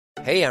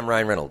Hey, I'm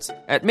Ryan Reynolds.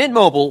 At Mint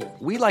Mobile,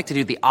 we like to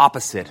do the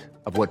opposite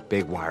of what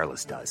Big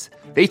Wireless does.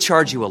 They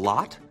charge you a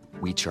lot,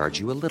 we charge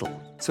you a little.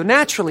 So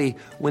naturally,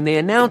 when they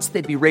announced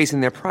they'd be raising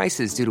their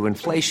prices due to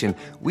inflation,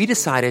 we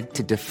decided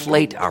to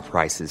deflate our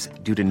prices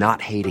due to not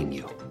hating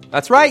you.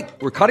 That's right.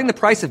 We're cutting the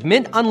price of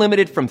Mint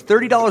Unlimited from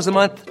 $30 a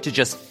month to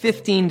just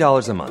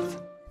 $15 a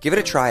month. Give it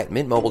a try at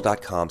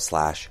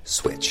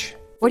mintmobile.com/switch.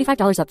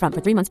 $45 up front for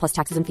 3 months plus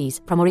taxes and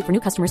fees. Promo rate for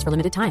new customers for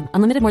limited time.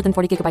 Unlimited more than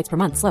 40 gigabytes per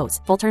month. Slows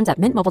full terms at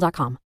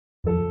mintmobile.com.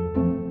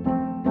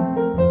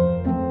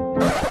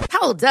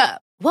 Hold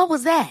up. What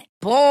was that?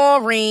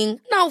 Boring.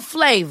 No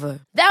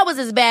flavor. That was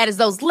as bad as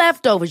those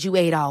leftovers you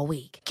ate all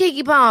week.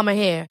 Keke Palmer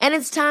here, and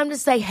it's time to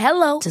say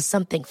hello to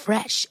something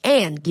fresh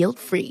and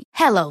guilt-free.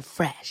 Hello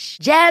Fresh.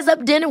 Jazz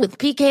up dinner with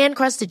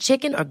pecan-crusted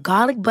chicken or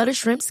garlic butter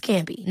shrimp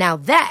scampi. Now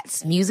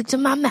that's music to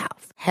my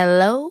mouth.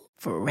 Hello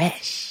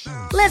Fresh.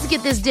 Let's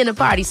get this dinner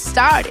party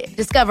started.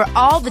 Discover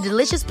all the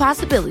delicious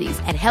possibilities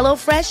at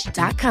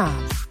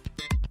hellofresh.com.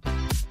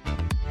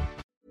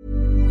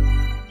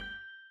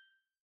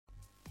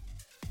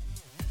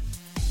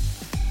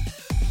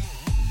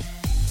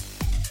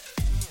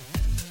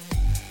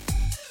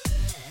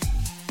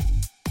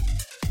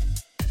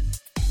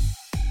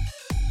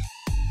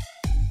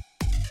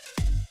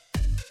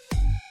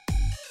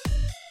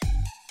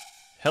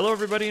 Hello,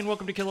 everybody, and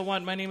welcome to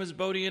Kilowatt. My name is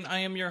Bodie, and I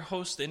am your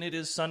host, and it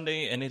is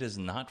Sunday, and it is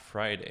not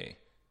Friday.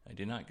 I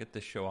did not get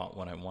this show out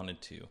when I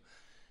wanted to.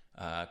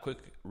 Quick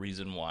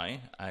reason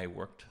why. I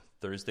worked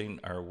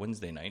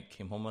Wednesday night,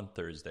 came home on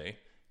Thursday,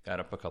 got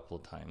up a couple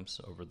of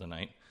times over the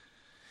night,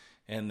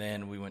 and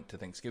then we went to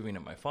Thanksgiving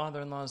at my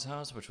father-in-law's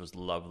house, which was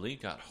lovely.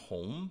 Got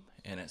home,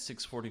 and at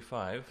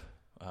 6:45,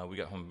 we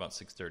got home about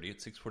 6:30.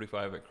 At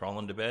 6:45, I crawl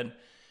into bed,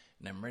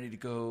 and I'm ready to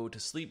go to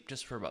sleep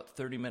just for about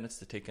 30 minutes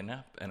to take a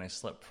nap, and I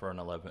slept for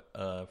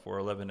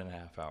 11 and a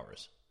half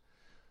hours.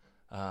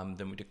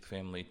 Then we took the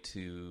family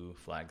to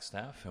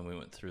Flagstaff, and we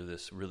went through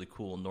this really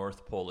cool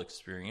North Pole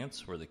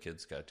experience where the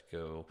kids got to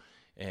go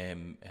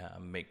and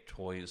make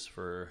toys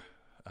for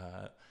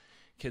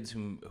kids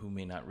who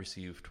may not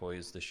receive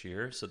toys this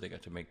year. So they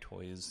got to make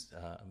toys,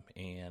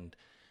 and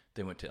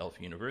they went to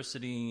Elf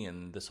University,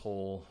 and this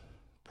whole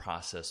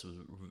process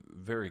was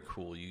very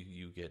cool.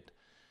 You get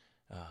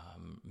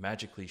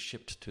magically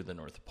shipped to the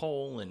North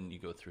Pole, and you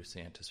go through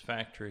Santa's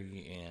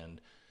factory, and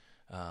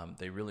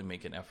they really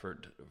make an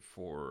effort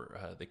for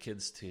the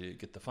kids to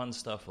get the fun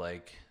stuff,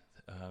 like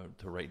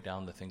to write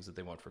down the things that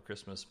they want for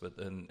Christmas, but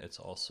then it's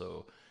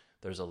also,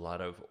 there's a lot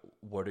of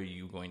what are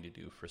you going to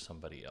do for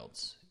somebody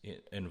else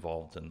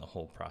involved in the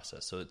whole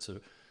process. So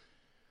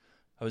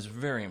I was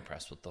very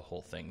impressed with the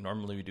whole thing.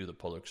 Normally we do the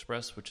Polar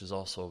Express, which is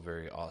also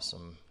very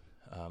awesome.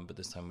 But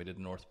this time we did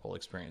North Pole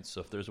experience.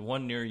 So if there's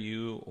one near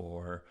you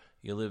or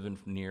you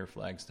live near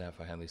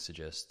Flagstaff, I highly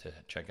suggest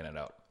checking it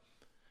out.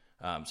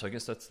 So I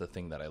guess that's the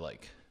thing that I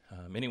like.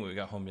 Anyway, we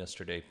got home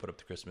yesterday, put up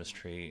the Christmas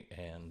tree,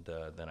 and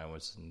then I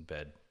was in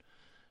bed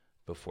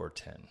before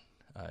 10.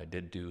 I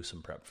did do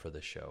some prep for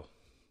the show,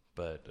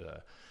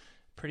 but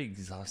pretty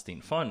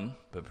exhausting. Fun,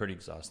 but pretty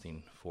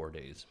exhausting 4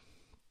 days.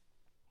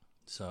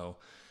 So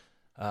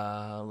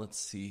let's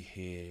see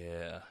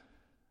here.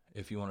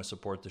 If you want to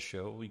support the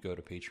show, we go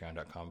to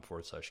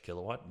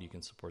patreon.com/kilowatt. You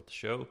can support the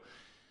show.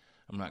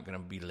 I'm not going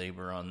to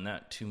belabor on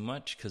that too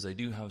much because I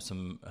do have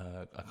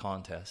a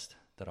contest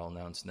that I'll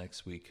announce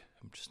next week.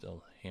 I'm just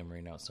still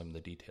hammering out some of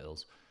the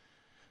details.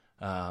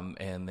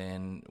 And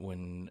then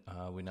when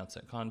we announce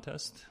that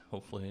contest,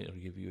 hopefully it'll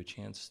give you a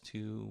chance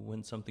to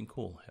win something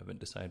cool. I haven't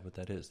decided what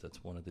that is.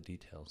 That's one of the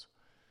details.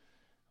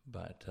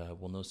 But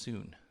we'll know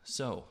soon.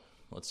 So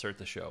let's start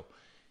the show.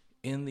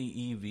 In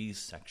the EV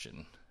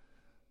section,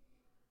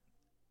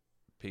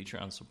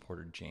 Patreon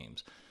supporter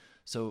James.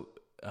 So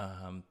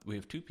we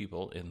have two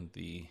people in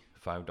the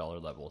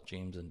 $5 level,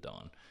 James and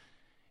Don.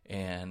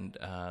 And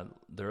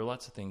there are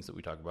lots of things that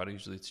we talk about.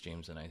 Usually it's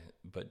James and I,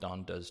 but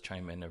Don does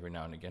chime in every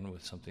now and again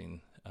with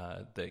something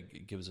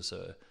that gives us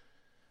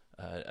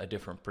a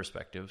different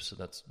perspective. So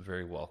that's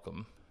very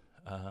welcome.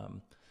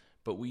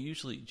 But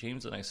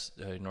James and I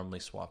normally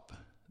swap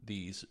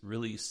these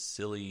really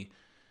silly,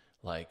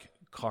 like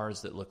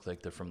cars that look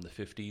like they're from the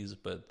 50s,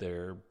 but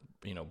they're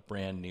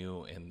brand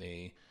new, and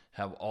they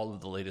have all of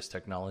the latest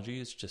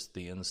technology. It's just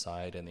the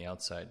inside and the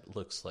outside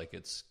looks like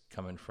it's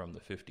coming from the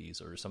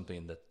 50s or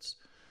something that's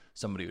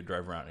somebody would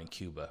drive around in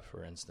Cuba,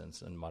 for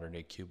instance, in modern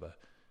day Cuba.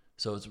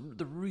 So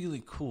the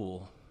really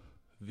cool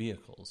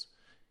vehicles,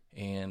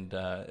 and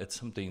it's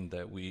something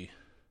that we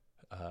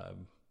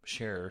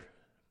share,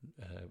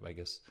 I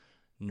guess,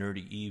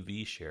 nerdy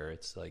EV share.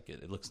 It's like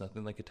it looks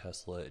nothing like a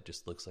Tesla. It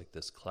just looks like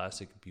this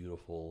classic,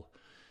 beautiful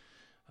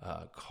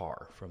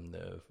car from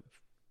the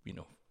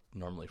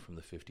normally from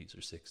the 50s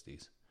or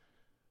 60s.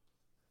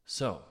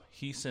 So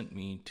he sent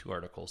me two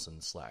articles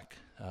in Slack.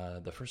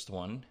 The first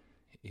one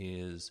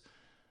is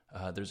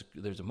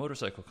there's a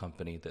motorcycle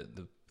company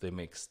that they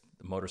make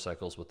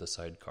motorcycles with a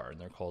sidecar,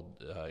 and they're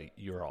called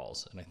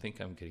Urals. And I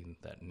think I'm getting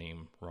that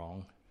name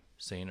wrong,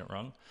 saying it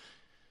wrong.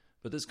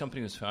 But this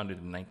company was founded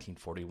in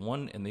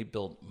 1941, and they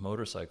built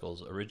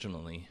motorcycles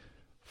originally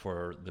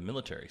for the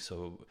military.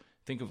 So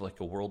think of like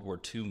a World War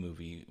II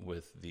movie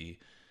with the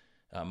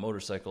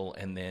motorcycle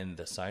and then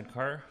the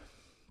sidecar.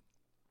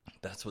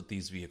 That's what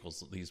these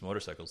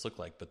motorcycles look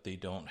like, but they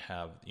don't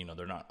have,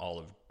 they're not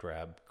olive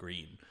drab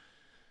green.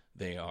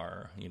 They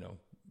are,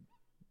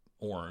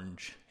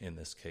 orange in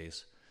this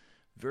case.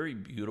 Very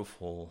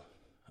beautiful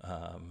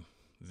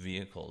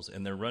vehicles,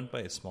 and they're run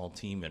by a small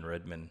team in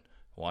Redmond,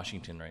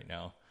 Washington right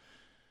now.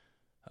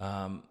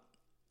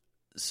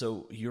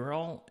 So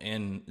Ural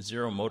and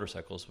Zero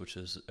Motorcycles, which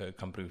is a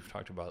company we've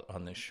talked about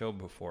on this show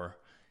before,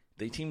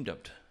 they teamed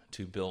up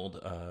to build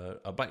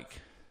a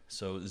bike.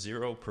 So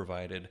Zero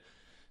provided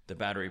the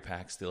battery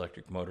packs, the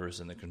electric motors,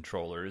 and the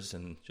controllers,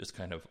 and just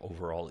kind of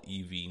overall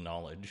EV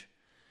knowledge.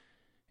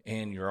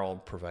 And Ural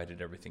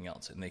provided everything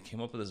else. And they came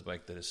up with this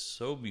bike that is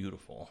so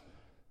beautiful.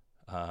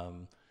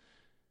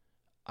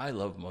 I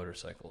love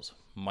motorcycles.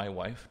 My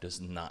wife does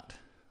not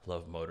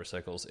love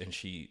motorcycles, and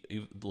she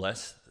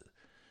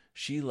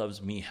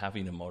loves me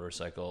having a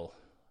motorcycle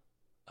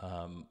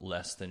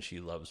less than she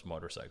loves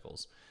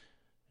motorcycles.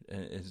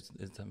 Does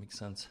that make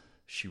sense?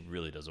 She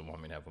really doesn't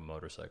want me to have a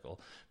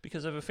motorcycle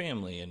because I have a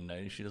family, and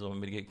she doesn't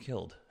want me to get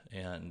killed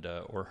and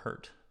or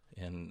hurt,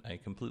 and I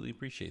completely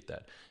appreciate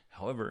that.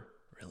 However,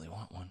 I really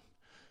want one,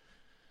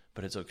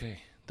 but it's okay.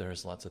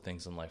 There's lots of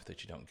things in life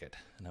that you don't get,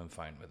 and I'm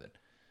fine with it.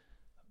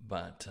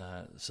 But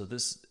so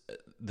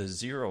the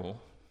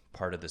Zero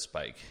part of this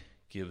bike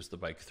gives the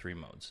bike 3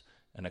 modes: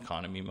 an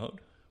economy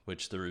mode,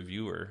 which the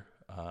reviewer,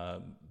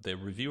 I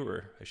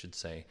should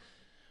say,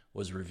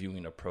 was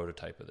reviewing a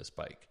prototype of this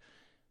bike.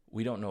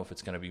 We don't know if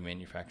it's going to be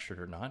manufactured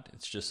or not.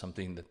 It's just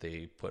something that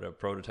they put a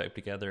prototype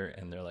together,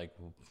 and they're like,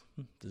 well,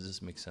 does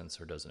this make sense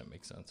or doesn't it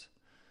make sense?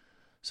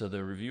 So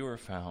the reviewer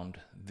found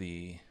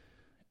the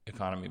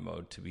economy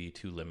mode to be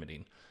too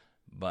limiting,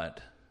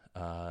 but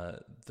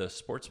the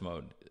sports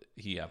mode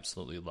he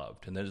absolutely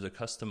loved. And there's a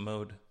custom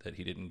mode that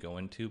he didn't go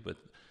into, but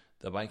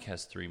the bike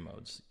has 3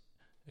 modes: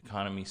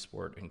 economy,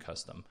 sport, and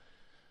custom.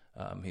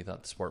 He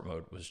thought the sport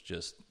mode was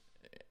just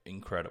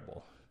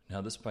incredible.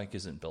 Now, this bike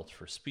isn't built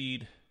for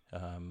speed.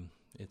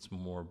 It's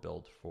more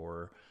built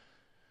for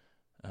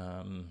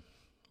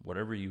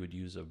whatever you would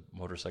use a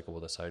motorcycle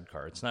with a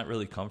sidecar. It's not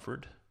really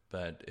comfort,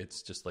 but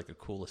it's just like a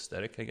cool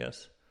aesthetic, I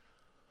guess.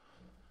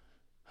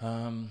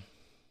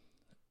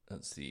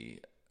 Let's see.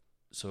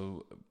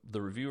 So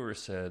the reviewer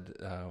said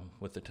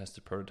with the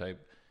tested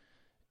prototype,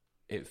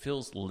 it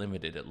feels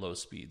limited at low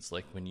speeds.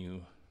 Like when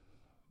you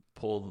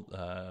pull,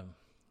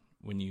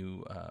 when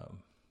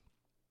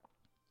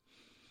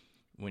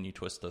you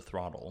twist the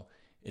throttle,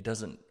 it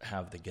doesn't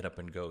have the get up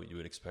and go you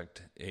would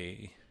expect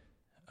an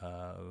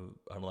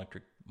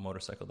electric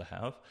motorcycle to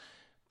have.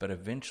 But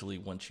eventually,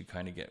 once you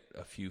kind of get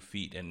a few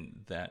feet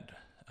and that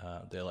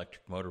the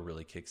electric motor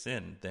really kicks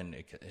in, then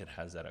it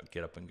has that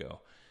get up and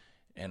go.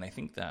 And I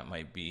think that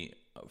might be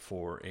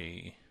for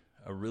a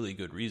really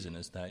good reason,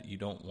 is that you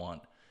don't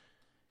want,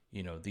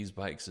 these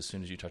bikes, as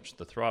soon as you touch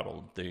the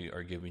throttle, they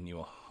are giving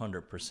you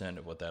 100%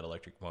 of what that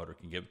electric motor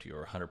can give to you,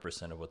 or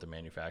 100% of what the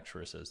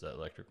manufacturer says that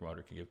electric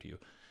motor can give to you.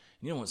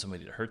 You don't want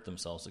somebody to hurt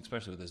themselves,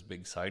 especially with this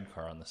big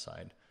sidecar on the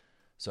side.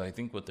 So I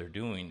think what they're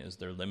doing is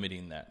they're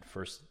limiting that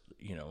first,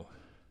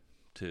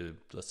 to,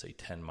 let's say,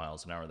 10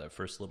 miles an hour, that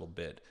first little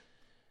bit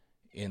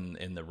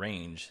in the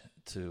range,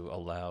 to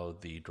allow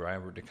the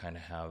driver to kind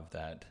of have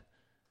that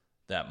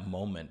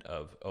moment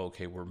of,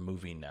 okay, we're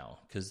moving now.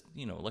 Because,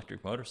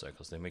 electric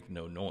motorcycles, they make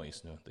no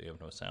noise. No, they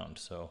have no sound.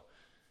 So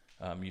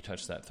you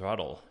touch that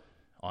throttle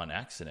on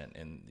accident,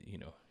 and, you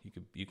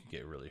can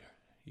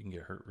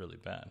get hurt really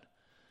bad.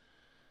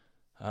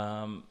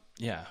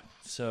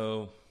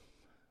 So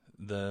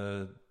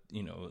the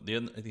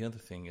other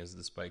thing is,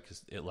 this bike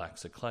it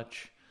lacks a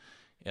clutch.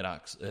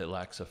 It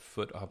lacks a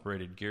foot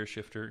operated gear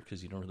shifter,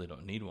 because you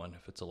don't need one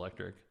if it's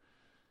electric.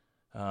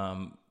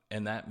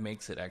 And that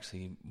makes it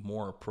actually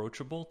more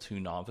approachable to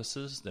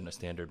novices than a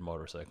standard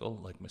motorcycle.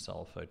 Like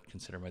myself, I'd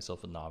consider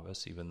myself a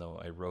novice, even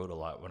though I rode a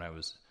lot when I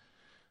was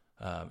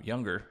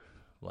younger,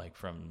 like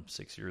from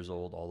 6 years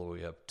old all the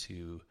way up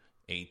to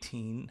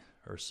 18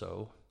 or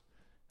so.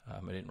 I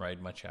didn't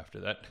ride much after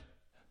that.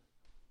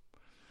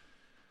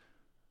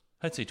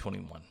 I'd say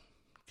 21,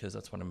 because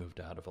that's when I moved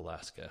out of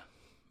Alaska.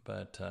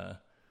 But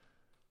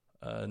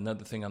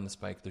another thing on this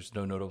bike, there's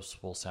no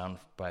noticeable sound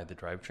by the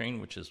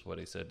drivetrain, which is what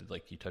I said.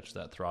 Like, you touch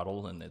that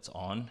throttle and it's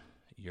on,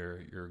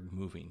 you're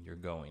moving, you're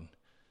going.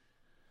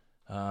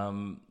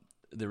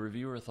 The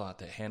reviewer thought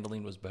that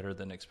handling was better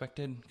than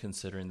expected,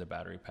 considering the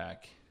battery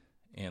pack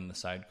and the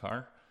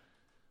sidecar.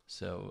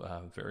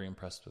 So very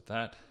impressed with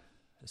that.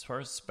 As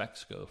far as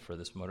specs go for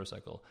this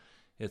motorcycle,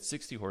 it's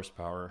 60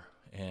 horsepower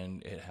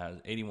and it has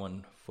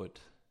 81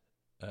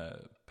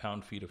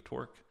 pound-feet of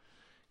torque,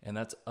 and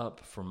that's up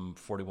from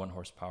 41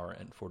 horsepower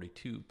and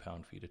 42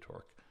 pound-feet of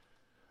torque.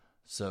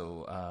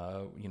 So,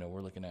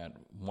 we're looking at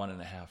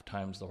 1.5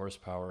 times the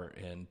horsepower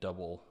and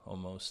double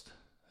almost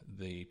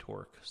the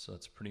torque. So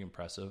that's pretty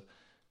impressive.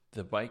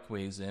 The bike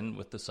weighs in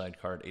with the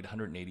sidecar at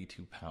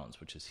 882 pounds,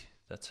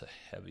 that's a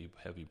heavy,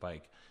 heavy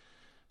bike.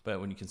 But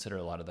when you consider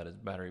a lot of that is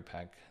battery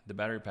pack, the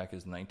battery pack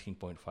is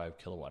 19.5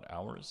 kilowatt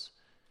hours.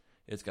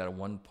 It's got a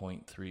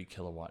 1.3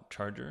 kilowatt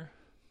charger.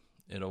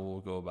 It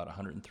will go about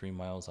 103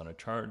 miles on a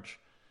charge.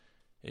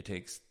 It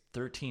takes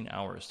 13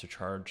 hours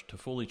to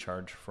fully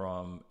charge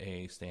from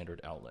a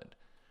standard outlet.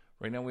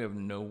 Right now we have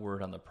no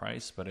word on the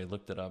price, but I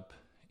looked it up,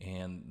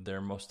 and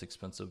their most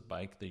expensive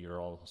bike, the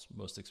Ural's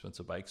most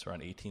expensive bike's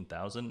around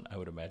 $18,000. I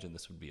would imagine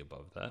this would be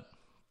above that.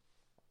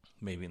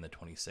 Maybe in the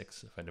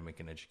 26 if I had to make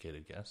an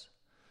educated guess.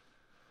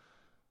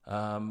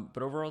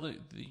 But overall,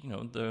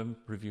 the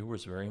reviewer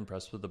was very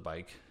impressed with the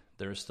bike.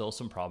 There are still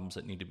some problems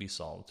that need to be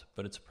solved,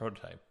 but it's a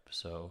prototype,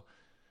 so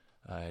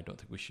I don't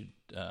think we should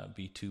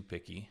be too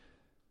picky.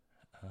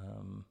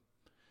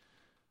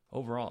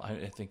 Overall,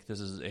 I think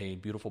this is a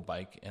beautiful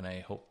bike, and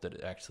I hope that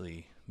it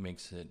actually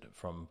makes it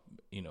from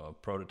a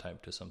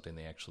prototype to something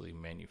they actually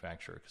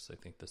manufacture, because I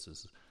think this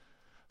is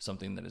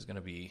something that is going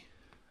to be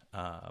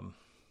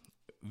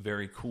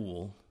very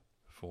cool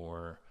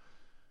for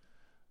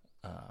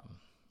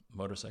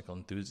motorcycle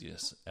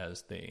enthusiasts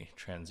as they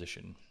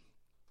transition.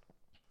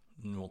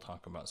 And we'll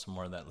talk about some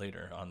more of that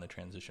later on the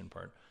transition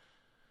part.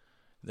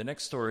 The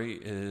next story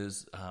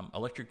is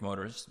electric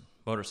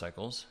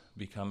motorcycles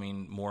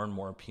becoming more and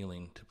more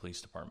appealing to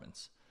police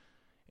departments.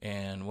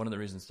 And one of the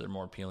reasons they're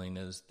more appealing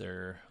is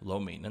they're low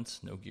maintenance,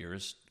 no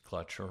gears,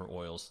 clutch, or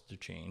oil to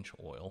change.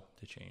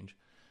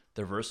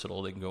 They're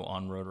versatile. They can go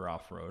on-road or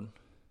off-road.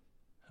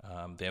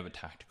 They have a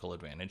tactical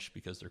advantage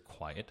because they're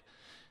quiet.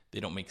 They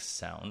don't make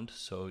sound,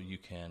 so you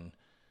can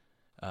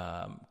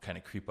kind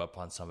of creep up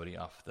on somebody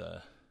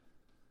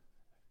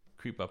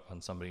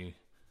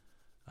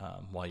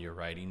while you're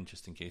riding,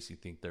 just in case you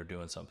think they're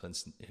doing something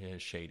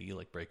shady,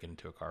 like breaking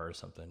into a car or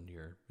something.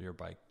 Your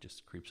bike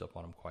just creeps up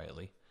on them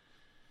quietly.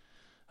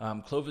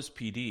 Clovis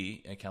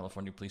PD, a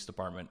California Police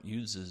Department,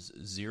 uses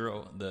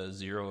the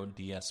Zero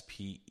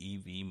DSP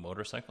EV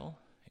motorcycle,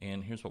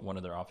 and here's what one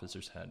of their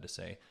officers had to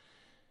say.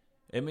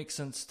 It makes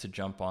sense to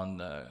jump on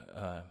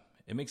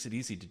it makes it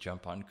easy to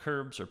jump on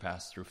curbs or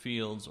pass through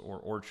fields or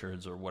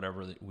orchards or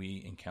whatever that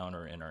we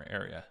encounter in our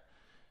area.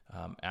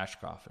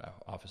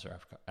 Officer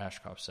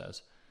Ashcroft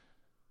says,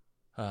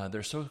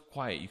 they're so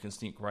quiet you can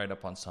sneak right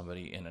up on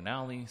somebody in an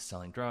alley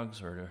selling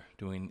drugs or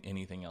doing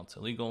anything else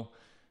illegal.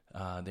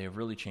 They have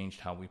really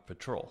changed how we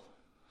patrol.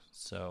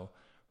 So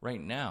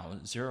right now,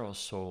 Zero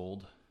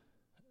sold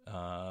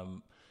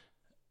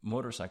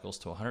motorcycles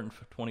to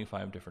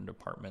 125 different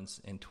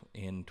departments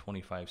in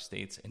 25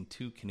 states and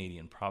 2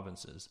 Canadian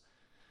provinces.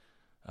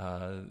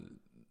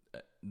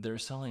 They're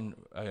selling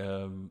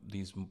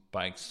these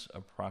bikes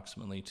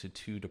approximately to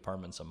 2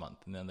 departments a month,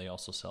 and then they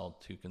also sell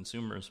to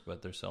consumers,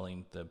 but they're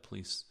selling the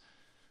police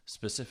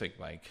specific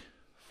bike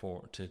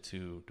to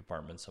 2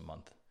 departments a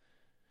month.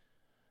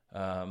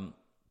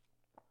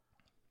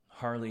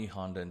 Harley,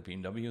 Honda, and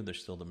BMW, they're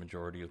still the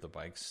majority of the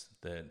bikes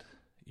that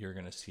you're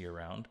going to see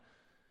around.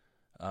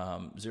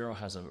 Zero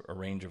has a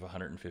range of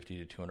 150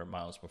 to 200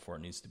 miles before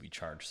it needs to be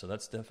charged, so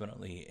that's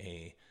definitely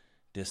a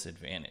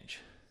disadvantage.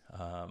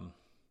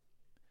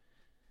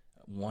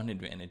 One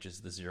advantage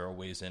is the Zero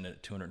weighs in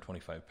at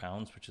 225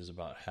 pounds, which is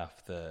about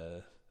half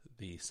the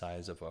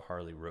size of a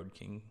Harley Road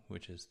King,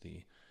 which is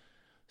the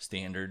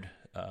standard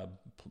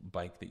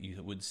bike that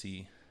you would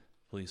see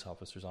police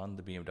officers on.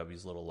 The BMW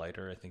is a little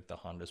lighter. I think the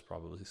Honda is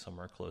probably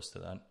somewhere close to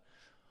that.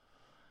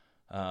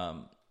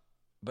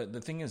 But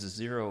the thing is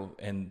Zero,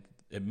 and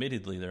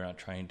admittedly they're not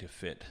trying to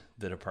fit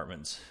the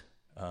department's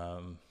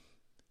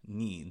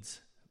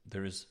needs.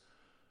 There's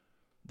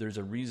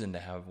a reason to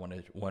have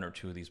one or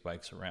two of these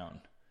bikes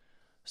around.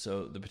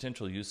 So the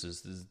potential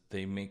uses is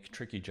they make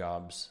tricky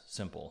jobs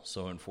simple.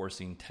 So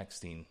enforcing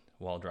texting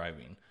while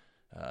driving,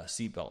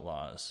 seatbelt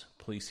laws,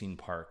 policing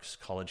parks,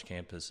 college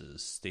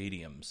campuses,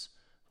 stadiums,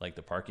 like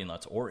the parking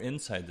lots, or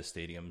inside the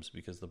stadiums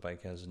because the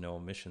bike has no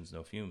emissions,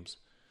 no fumes.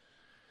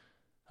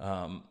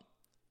 So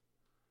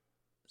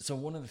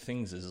one of the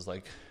things is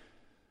like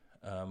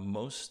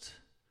most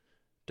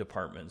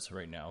departments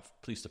right now,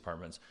 police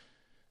departments,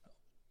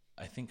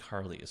 I think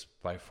Harley is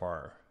by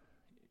far,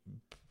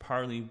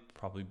 probably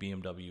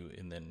BMW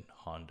and then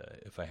Honda,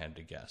 if I had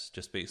to guess,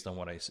 just based on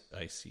what I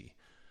see.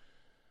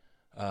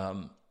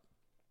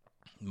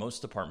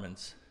 Most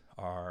departments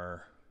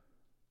are,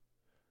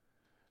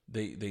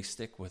 they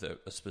stick with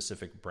a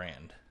specific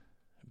brand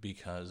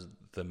because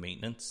the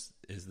maintenance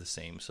is the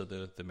same. So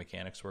the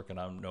mechanics working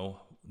on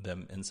know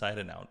them inside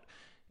and out,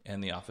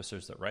 and the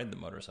officers that ride the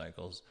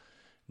motorcycles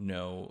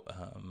know,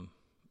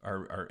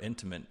 are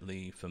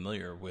intimately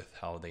familiar with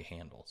how they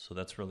handle. So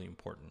that's really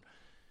important.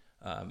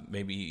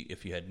 Maybe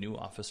if you had new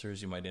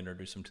officers, you might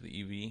introduce them to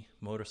the EV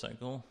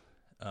motorcycle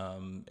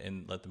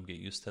and let them get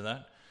used to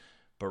that.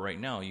 But right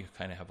now, you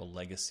kind of have a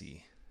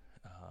legacy.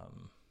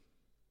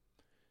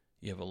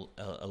 You have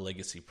a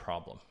legacy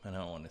problem, and I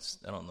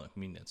don't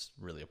mean it's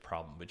really a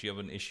problem, but you have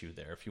an issue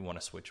there if you want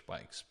to switch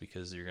bikes,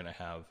 because you're going to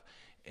have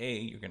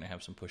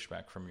some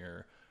pushback from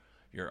your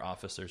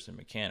officers and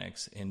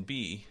mechanics, and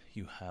B,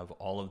 you have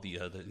all of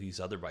these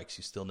other bikes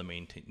you still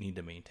need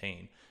to maintain,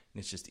 and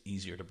it's just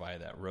easier to buy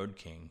that Road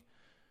King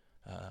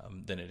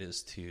than it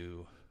is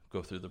to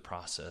go through the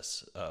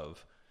process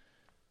of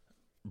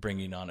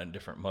bringing on a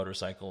different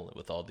motorcycle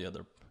with all the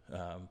other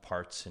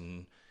parts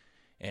and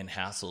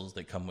hassles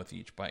that come with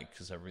each bike,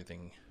 because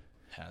everything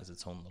has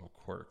its own little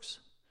quirks.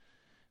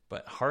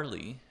 But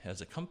Harley,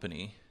 as a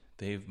company,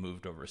 they've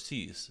moved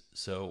overseas.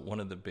 So one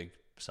of the big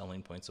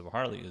selling points of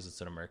Harley is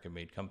it's an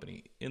American-made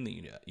company, in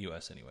the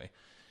U.S. anyway.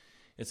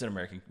 It's an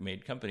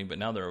American-made company, but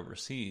now they're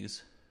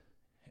overseas.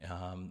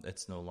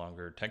 It's no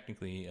longer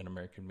technically an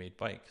American-made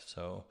bike.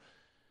 So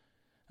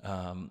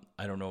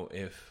I don't know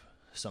if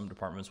some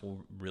departments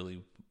will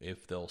really,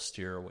 if they'll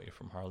steer away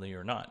from Harley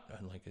or not.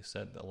 And like I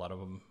said, a lot of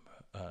them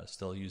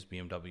still use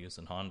BMWs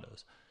and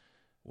Hondas,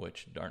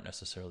 which aren't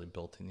necessarily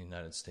built in the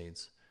United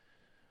States.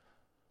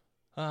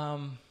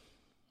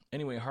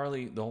 Anyway,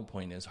 Harley, the whole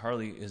point is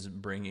Harley is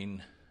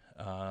bringing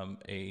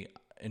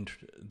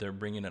they're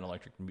bringing an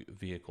electric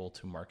vehicle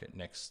to market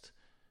next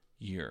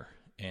year.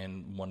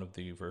 And one of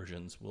the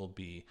versions will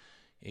be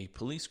a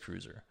police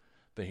cruiser.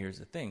 But here's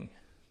the thing.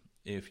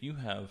 If you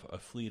have a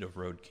fleet of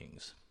Road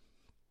Kings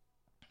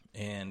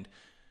and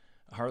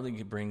Harley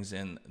brings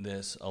in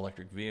this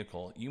electric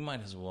vehicle, you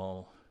might as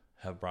well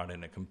have brought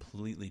in a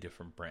completely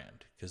different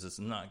brand, because it's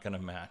not going to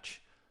match,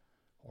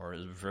 or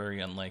is very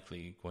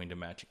unlikely going to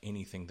match,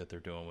 anything that they're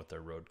doing with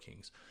their Road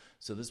Kings.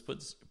 So this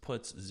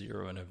puts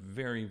Zero in a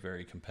very,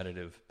 very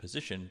competitive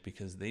position,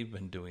 because they've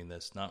been doing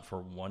this not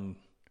for one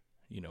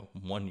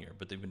year,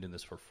 but they've been doing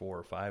this for 4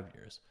 or 5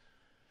 years.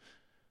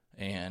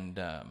 And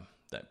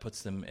that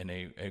puts them in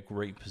a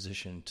great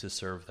position to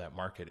serve that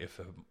market if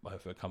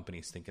a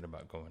company's thinking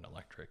about going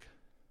electric.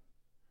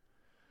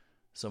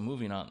 So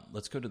moving on,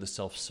 let's go to the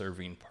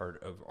self-serving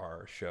part of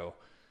our show.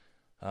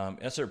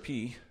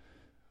 SRP,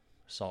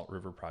 Salt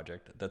River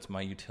Project, that's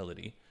my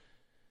utility.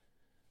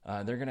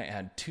 They're going to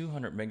add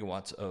 200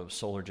 megawatts of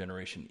solar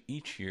generation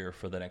each year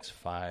for the next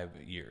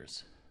 5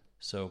 years.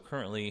 So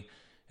currently,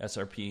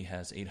 SRP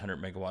has 800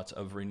 megawatts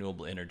of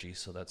renewable energy,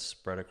 so that's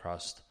spread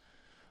across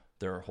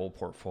their whole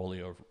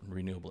portfolio of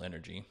renewable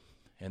energy.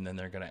 And then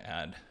they're going to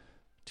add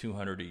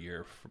 200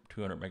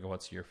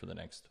 megawatts a year for the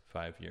next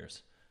 5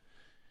 years,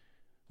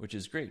 which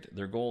is great.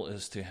 Their goal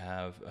is to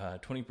have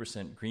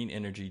 20% green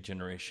energy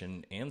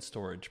generation and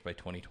storage by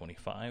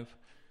 2025.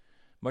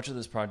 Much of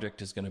this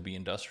project is going to be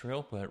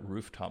industrial, but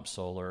rooftop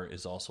solar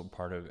is also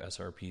part of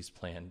SRP's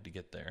plan to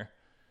get there.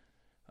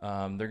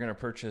 They're going to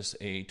purchase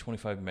a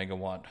 25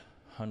 megawatt,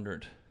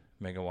 100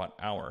 megawatt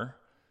hour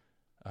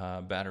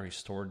battery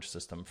storage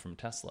system from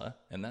Tesla,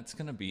 and that's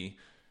going to be,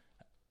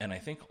 and I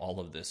think all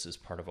of this is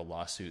part of a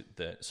lawsuit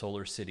that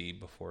Solar City,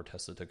 before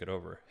Tesla took it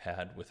over,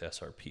 had with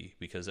SRP,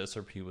 because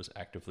SRP was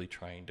actively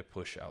trying to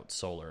push out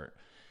solar,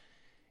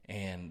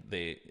 and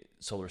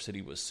Solar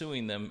City was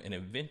suing them, and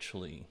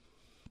eventually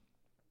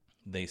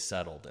they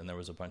settled, and there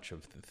was a bunch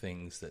of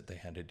things that they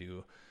had to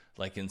do,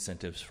 like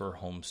incentives for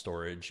home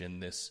storage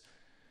and this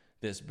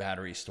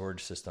battery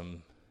storage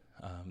system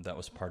that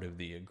was part of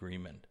the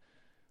agreement.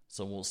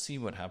 So we'll see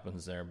what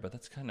happens there, but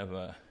that's kind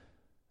of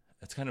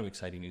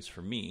exciting news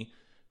for me.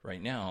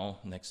 Right now,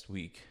 next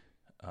week,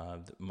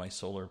 my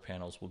solar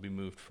panels will be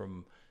moved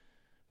from,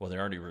 well, they're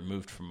already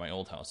removed from my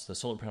old house. The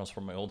solar panels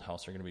from my old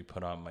house are going to be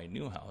put on my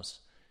new house.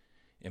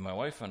 And my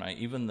wife and I,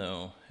 even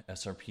though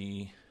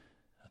SRP,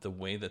 the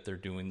way that they're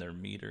doing their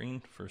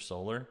metering for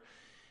solar,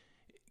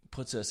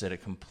 puts us at a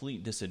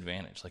complete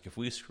disadvantage. Like if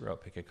we screw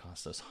up, it could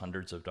cost us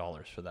hundreds of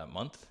dollars for that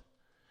month.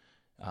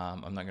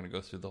 I'm not going to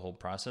go through the whole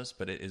process,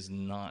 but it is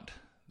not,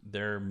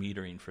 their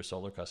metering for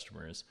solar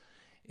customers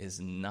is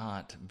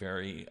not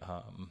very,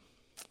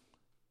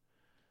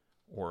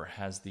 or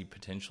has the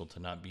potential to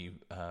not be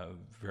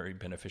very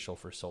beneficial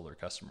for solar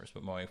customers.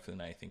 But my wife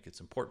and I think it's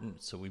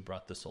important, so we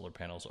brought the solar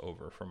panels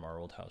over from our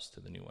old house to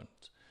the new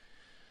ones.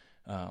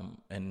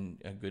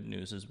 And good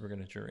news is we're going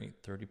to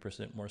generate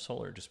 30% more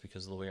solar just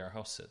because of the way our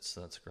house sits,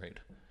 so that's great.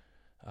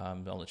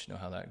 I'll let you know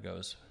how that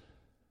goes.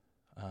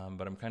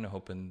 But I'm kind of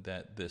hoping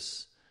that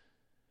this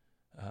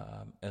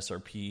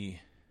SRP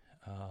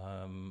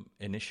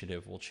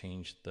initiative will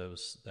change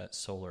that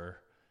solar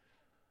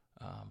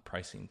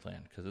pricing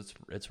plan, because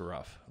it's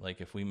rough.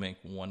 Like if we make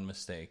one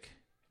mistake,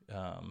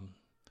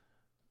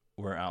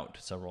 we're out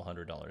several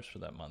 $100s for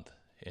that month,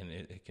 and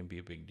it can be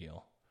a big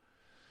deal.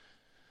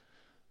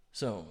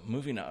 So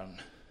moving on,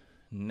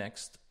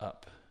 next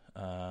up,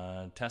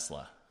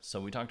 Tesla. So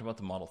we talked about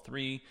the Model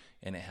 3,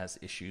 and it has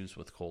issues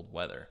with cold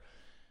weather.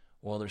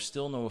 Well, there's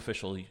still no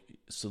official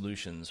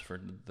solutions for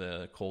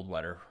the cold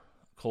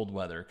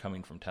weather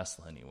coming from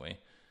Tesla anyway.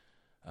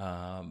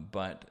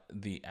 But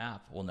the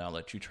app will now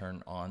let you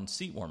turn on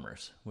seat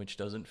warmers, which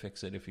doesn't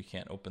fix it if you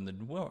can't open the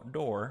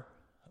door,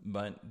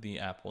 but the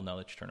app will now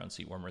let you turn on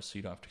seat warmers so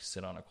you don't have to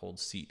sit on a cold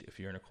seat if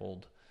you're in a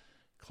cold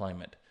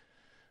climate.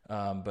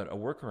 But a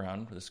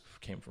workaround, this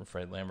came from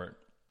Fred Lambert,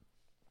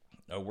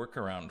 a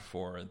workaround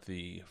for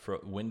the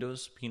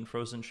windows being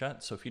frozen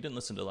shut. So if you didn't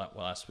listen to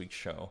last week's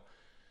show,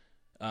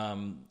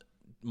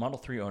 Model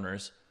 3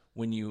 owners,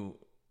 when you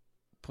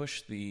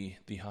push the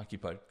hockey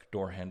puck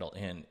door handle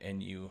in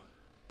and you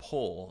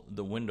pull,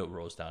 the window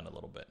rolls down a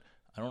little bit.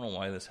 I don't know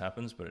why this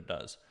happens, but it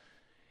does.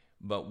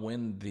 But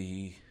when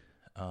the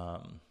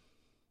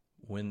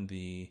when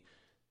the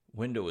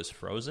window is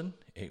frozen,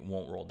 it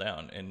won't roll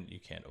down and you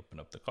can't open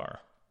up the car,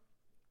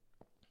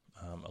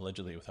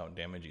 allegedly without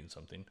damaging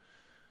something.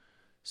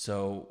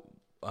 So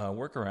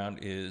workaround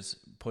is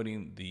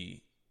putting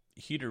the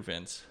heater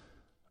vents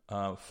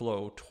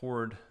flow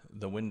toward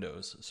the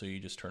windows. So you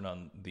just turn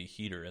on the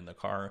heater in the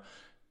car,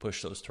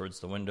 push those towards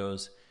the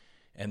windows,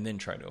 and then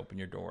try to open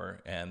your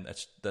door. And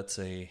that's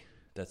a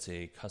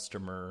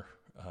customer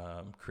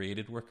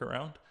created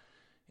workaround.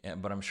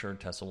 But I'm sure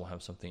Tesla will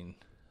have something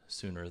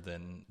sooner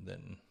than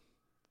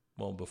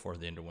before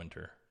the end of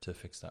winter to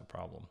fix that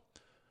problem.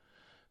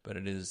 But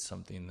it is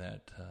something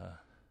that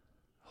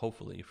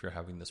hopefully, if you're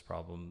having this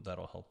problem,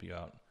 that'll help you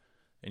out.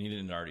 And you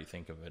didn't already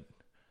think of it.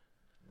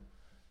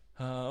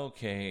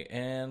 Okay,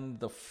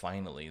 and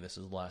finally, this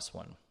is the last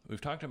one.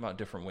 We've talked about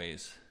different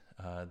ways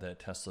that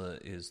Tesla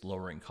is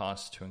lowering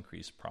costs to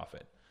increase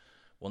profit.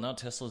 Well, now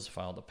Tesla's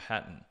filed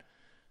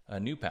a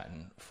new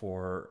patent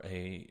for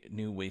a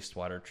new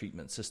wastewater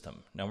treatment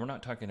system. Now, we're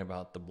not talking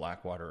about the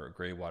black water or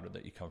gray water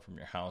that you come from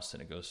your house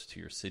and it goes to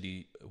your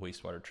city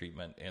wastewater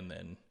treatment and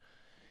then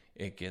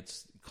it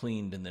gets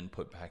cleaned and then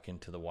put back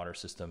into the water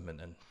system, and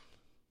then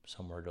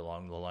somewhere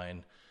along the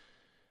line,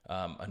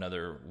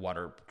 another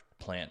water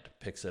plant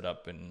picks it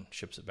up and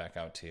ships it back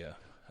out to you.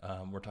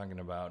 We're talking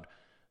about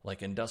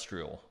like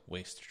industrial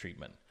waste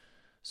treatment.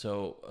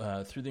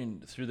 So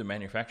through the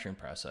manufacturing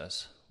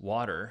process,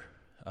 water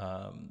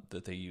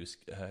that they use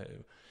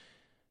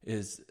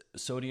is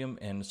sodium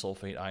and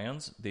sulfate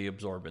ions. They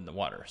absorb in the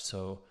water.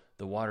 So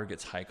the water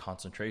gets high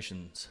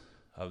concentrations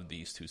of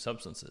these two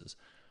substances.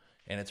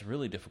 And it's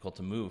really difficult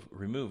to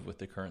remove with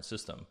the current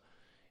system.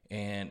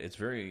 And it's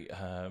very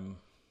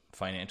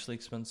financially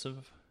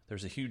expensive.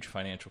 There's a huge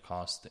financial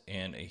cost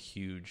and a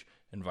huge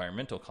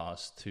environmental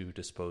cost to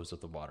dispose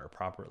of the water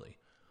properly.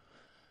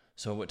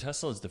 So what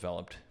Tesla has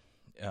developed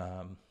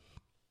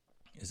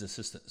is a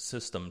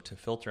system to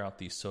filter out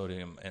these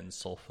sodium and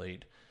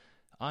sulfate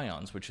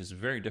ions, which is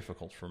very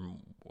difficult from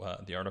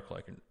the article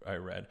I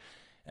read.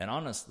 And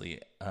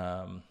honestly,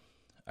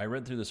 I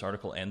read through this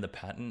article and the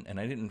patent, and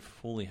I didn't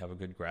fully have a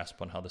good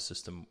grasp on how the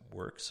system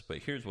works. But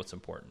here's what's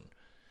important.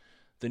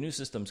 The new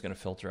system is going to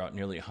filter out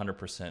nearly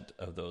 100%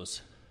 of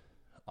those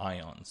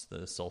ions, the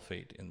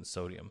sulfate and the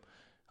sodium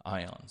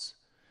ions.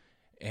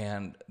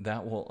 And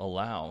that will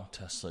allow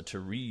Tesla to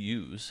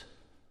reuse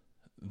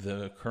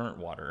the current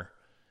water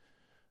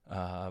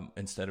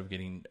instead of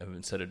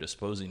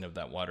disposing of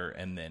that water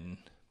and then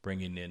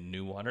bringing in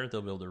new water.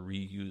 They'll be able to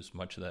reuse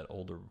much of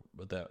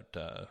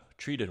that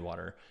treated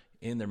water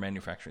in their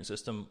manufacturing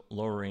system,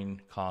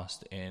 lowering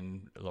cost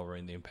and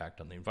lowering the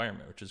impact on the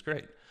environment, which is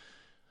great.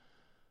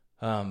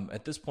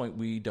 At this point,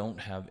 we don't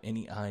have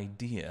any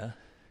idea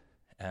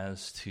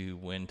as to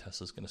when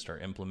Tesla's going to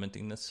start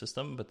implementing this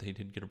system, but they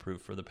did get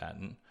approved for the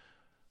patent.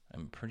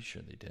 I'm pretty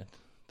sure they did.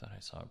 That I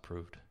saw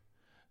approved.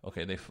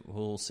 Okay,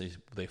 we'll see.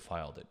 They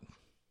filed it.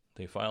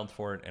 They filed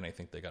for it, and I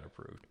think they got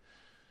approved.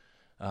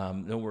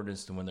 No word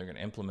as to when they're going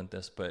to implement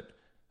this, but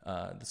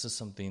this is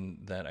something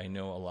that I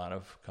know a lot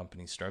of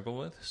companies struggle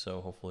with.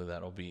 So hopefully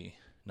that'll be,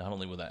 not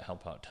only will that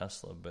help out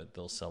Tesla, but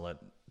they'll sell it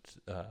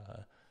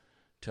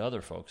to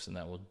other folks, and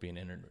that will be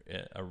an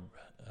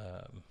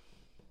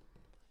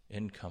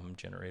income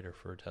generator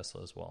for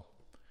Tesla as well.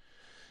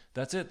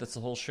 That's it. That's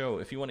the whole show.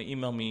 If you want to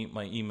email me,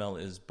 my email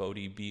is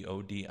bodie,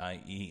 BODIE,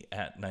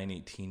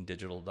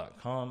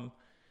 @918digital.com.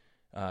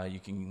 You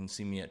can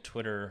see me at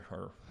Twitter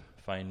or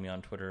find me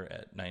on Twitter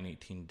at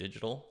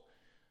 918digital.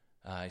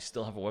 I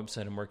still have a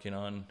website I'm working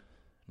on.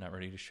 Not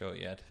ready to show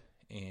it yet.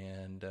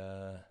 And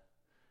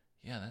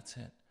yeah, that's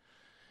it.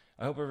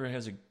 I hope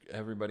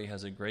everybody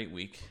has a great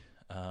week.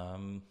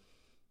 And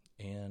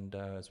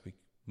as we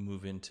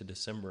move into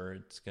December,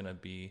 this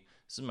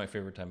is my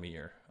favorite time of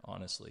year,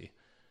 honestly.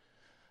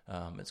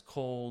 It's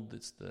cold.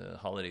 It's the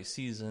holiday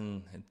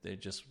season.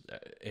 It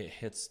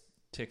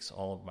ticks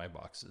all of my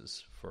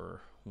boxes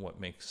for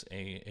what makes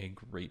a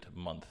great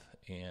month,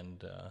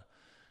 and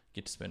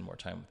get to spend more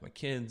time with my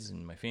kids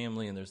and my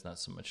family, and there's not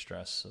so much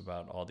stress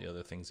about all the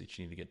other things that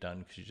you need to get done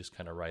because you just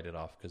kind of write it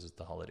off because it's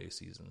the holiday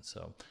season.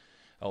 So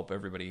I hope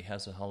everybody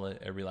has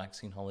a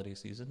relaxing holiday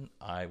season.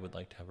 I would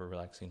like to have a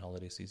relaxing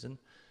holiday season.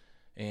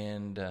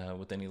 And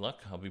with any luck,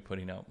 I'll be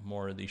putting out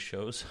more of these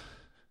shows,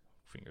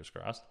 fingers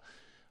crossed,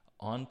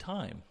 on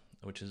time,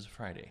 which is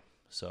Friday.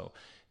 So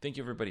thank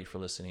you, everybody, for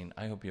listening.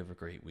 I hope you have a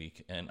great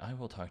week, and I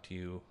will talk to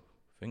you,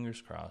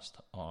 fingers crossed,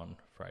 on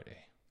Friday.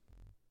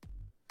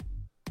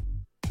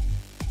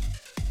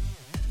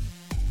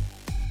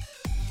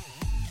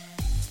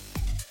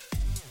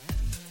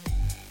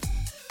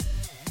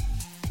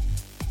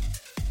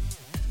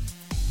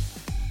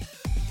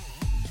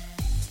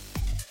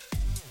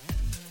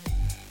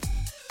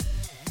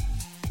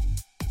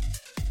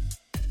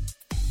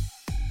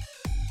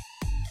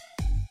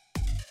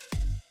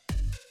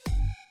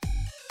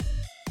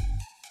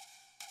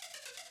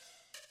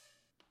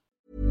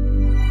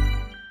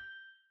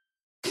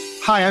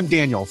 Hi, I'm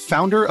Daniel,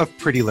 founder of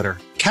Pretty Litter.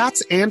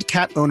 Cats and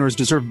cat owners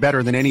deserve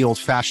better than any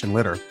old-fashioned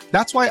litter.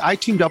 That's why I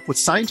teamed up with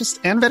scientists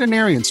and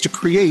veterinarians to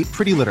create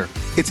Pretty Litter.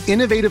 Its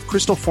innovative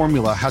crystal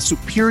formula has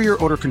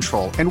superior odor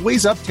control and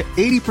weighs up to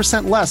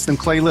 80% less than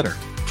clay litter.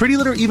 Pretty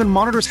Litter even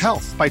monitors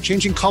health by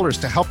changing colors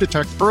to help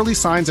detect early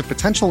signs of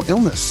potential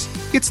illness.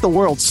 It's the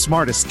world's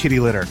smartest kitty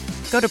litter.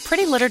 Go to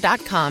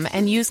prettylitter.com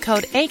and use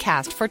code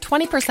ACAST for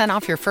 20%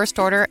 off your first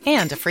order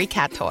and a free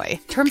cat toy.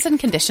 Terms and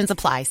conditions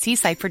apply. See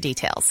site for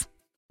details.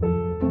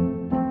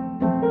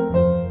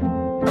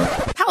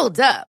 Hold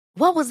up.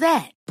 What was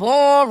that?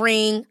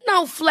 Boring.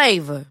 No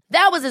flavor.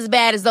 That was as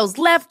bad as those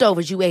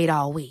leftovers you ate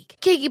all week.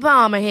 Keke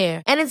Palmer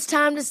here, and it's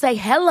time to say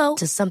hello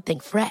to something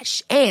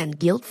fresh and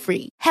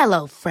guilt-free.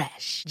 Hello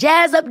Fresh.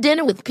 Jazz up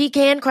dinner with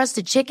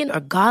pecan-crusted chicken or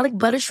garlic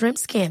butter shrimp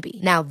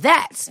scampi. Now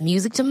that's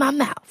music to my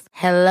mouth.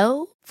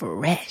 Hello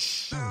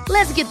Fresh.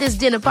 Let's get this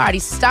dinner party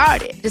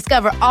started.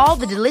 Discover all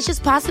the delicious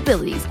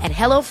possibilities at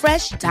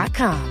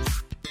HelloFresh.com.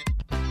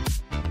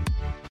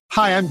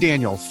 Hi, I'm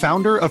Daniel,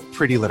 founder of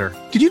Pretty Litter.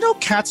 Did you know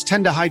cats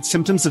tend to hide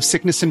symptoms of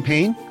sickness and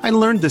pain? I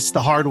learned this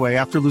the hard way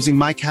after losing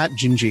my cat,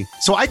 Gingy.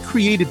 So I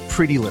created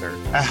Pretty Litter,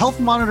 a health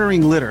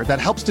monitoring litter that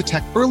helps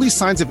detect early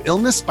signs of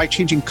illness by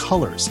changing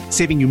colors,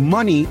 saving you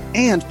money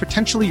and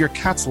potentially your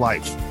cat's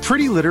life.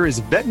 Pretty Litter is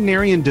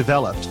veterinarian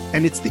developed,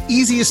 and it's the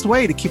easiest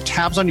way to keep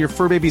tabs on your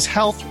fur baby's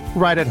health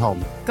right at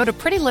home. Go to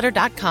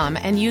prettylitter.com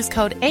and use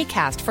code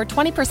ACAST for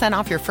 20%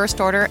 off your first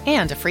order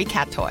and a free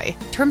cat toy.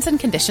 Terms and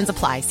conditions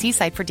apply. See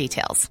site for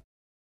details.